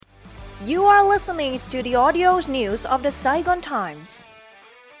You are listening to the audio news of the Saigon Times.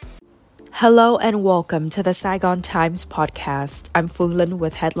 Hello and welcome to the Saigon Times podcast. I'm Phương Linh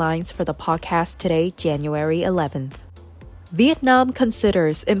with headlines for the podcast today, January 11th. Vietnam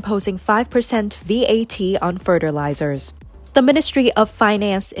considers imposing 5% VAT on fertilizers. The Ministry of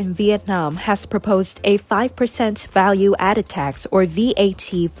Finance in Vietnam has proposed a 5% value-added tax or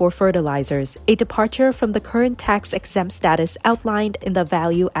VAT for fertilizers, a departure from the current tax-exempt status outlined in the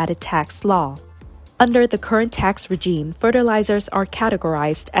value-added tax law. Under the current tax regime, fertilizers are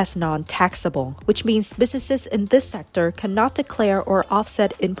categorized as non-taxable, which means businesses in this sector cannot declare or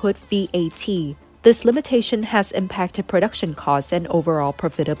offset input VAT. This limitation has impacted production costs and overall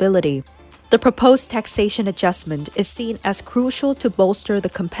profitability. The proposed taxation adjustment is seen as crucial to bolster the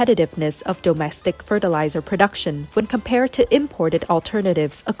competitiveness of domestic fertilizer production when compared to imported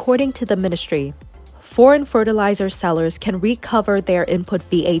alternatives, according to the ministry. Foreign fertilizer sellers can recover their input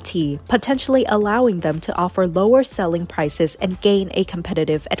VAT, potentially allowing them to offer lower selling prices and gain a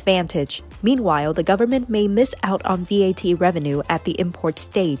competitive advantage. Meanwhile, the government may miss out on VAT revenue at the import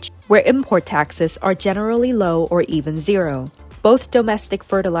stage, where import taxes are generally low or even zero. Both domestic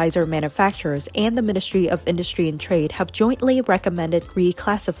fertilizer manufacturers and the Ministry of Industry and Trade have jointly recommended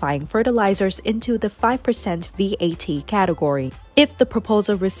reclassifying fertilizers into the 5% VAT category. If the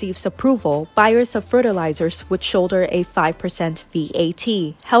proposal receives approval, buyers of fertilizers would shoulder a 5%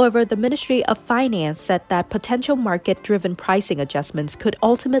 VAT. However, the Ministry of Finance said that potential market-driven pricing adjustments could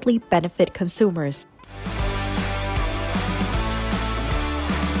ultimately benefit consumers.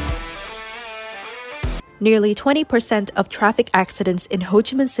 Nearly 20% of traffic accidents in Ho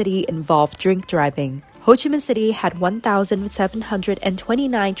Chi Minh City involve drink driving. Ho Chi Minh City had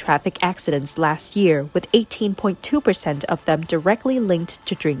 1,729 traffic accidents last year, with 18.2% of them directly linked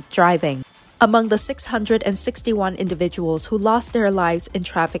to drink driving. Among the 661 individuals who lost their lives in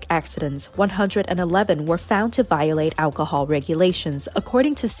traffic accidents, 111 were found to violate alcohol regulations,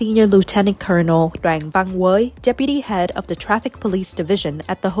 according to Senior Lieutenant Colonel Đoàn Văn Quới, Deputy Head of the Traffic Police Division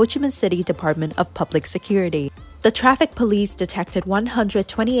at the Ho Chi Minh City Department of Public Security. The traffic police detected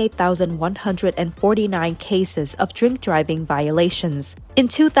 128,149 cases of drink driving violations. In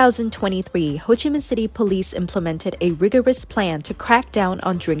 2023, Ho Chi Minh City Police implemented a rigorous plan to crack down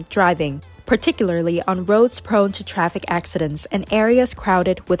on drink driving, particularly on roads prone to traffic accidents and areas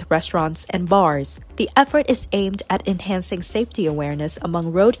crowded with restaurants and bars. The effort is aimed at enhancing safety awareness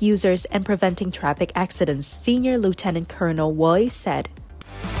among road users and preventing traffic accidents, Senior Lieutenant Colonel Quới said.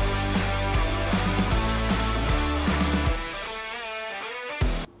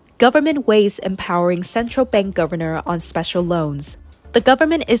 Government weighs empowering central bank governor on special loans. The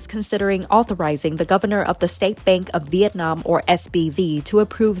government is considering authorizing the governor of the State Bank of Vietnam, or SBV, to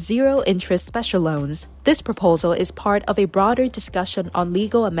approve zero-interest special loans. This proposal is part of a broader discussion on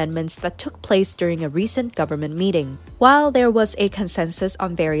legal amendments that took place during a recent government meeting. While there was a consensus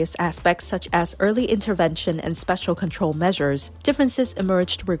on various aspects such as early intervention and special control measures, differences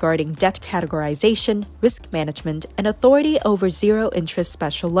emerged regarding debt categorization, risk management, and authority over zero-interest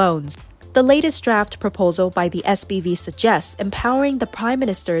special loans. The latest draft proposal by the SBV suggests empowering the Prime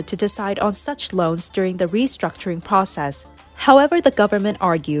Minister to decide on such loans during the restructuring process. However, the government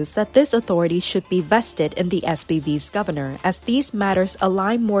argues that this authority should be vested in the SBV's governor, as these matters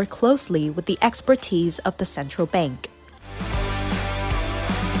align more closely with the expertise of the central bank.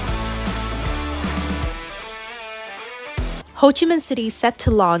 Ho Chi Minh City set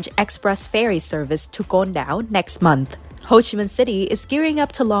to launch express ferry service to Con Đảo next month. Ho Chi Minh City is gearing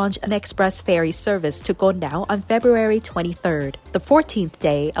up to launch an express ferry service to Con Đảo on February 23rd, the 14th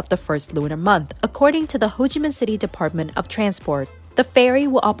day of the first lunar month, according to the Ho Chi Minh City Department of Transport. The ferry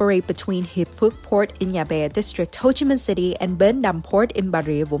will operate between Hiệp Phước Port in Nhà Bè District, Ho Chi Minh City, and Bến Đàm Port in Bà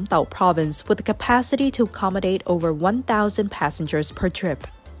Rịa Vũng Tàu Province, with a capacity to accommodate over 1,000 passengers per trip.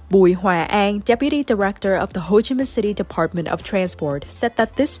 Bùi Hòa An, Deputy Director of the Ho Chi Minh City Department of Transport, said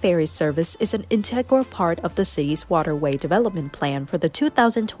that this ferry service is an integral part of the city's waterway development plan for the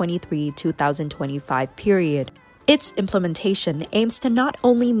 2023-2025 period. Its implementation aims to not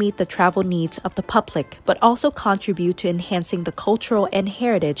only meet the travel needs of the public, but also contribute to enhancing the cultural and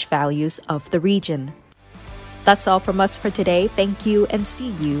heritage values of the region. That's all from us for today. Thank you and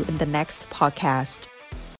see you in the next podcast.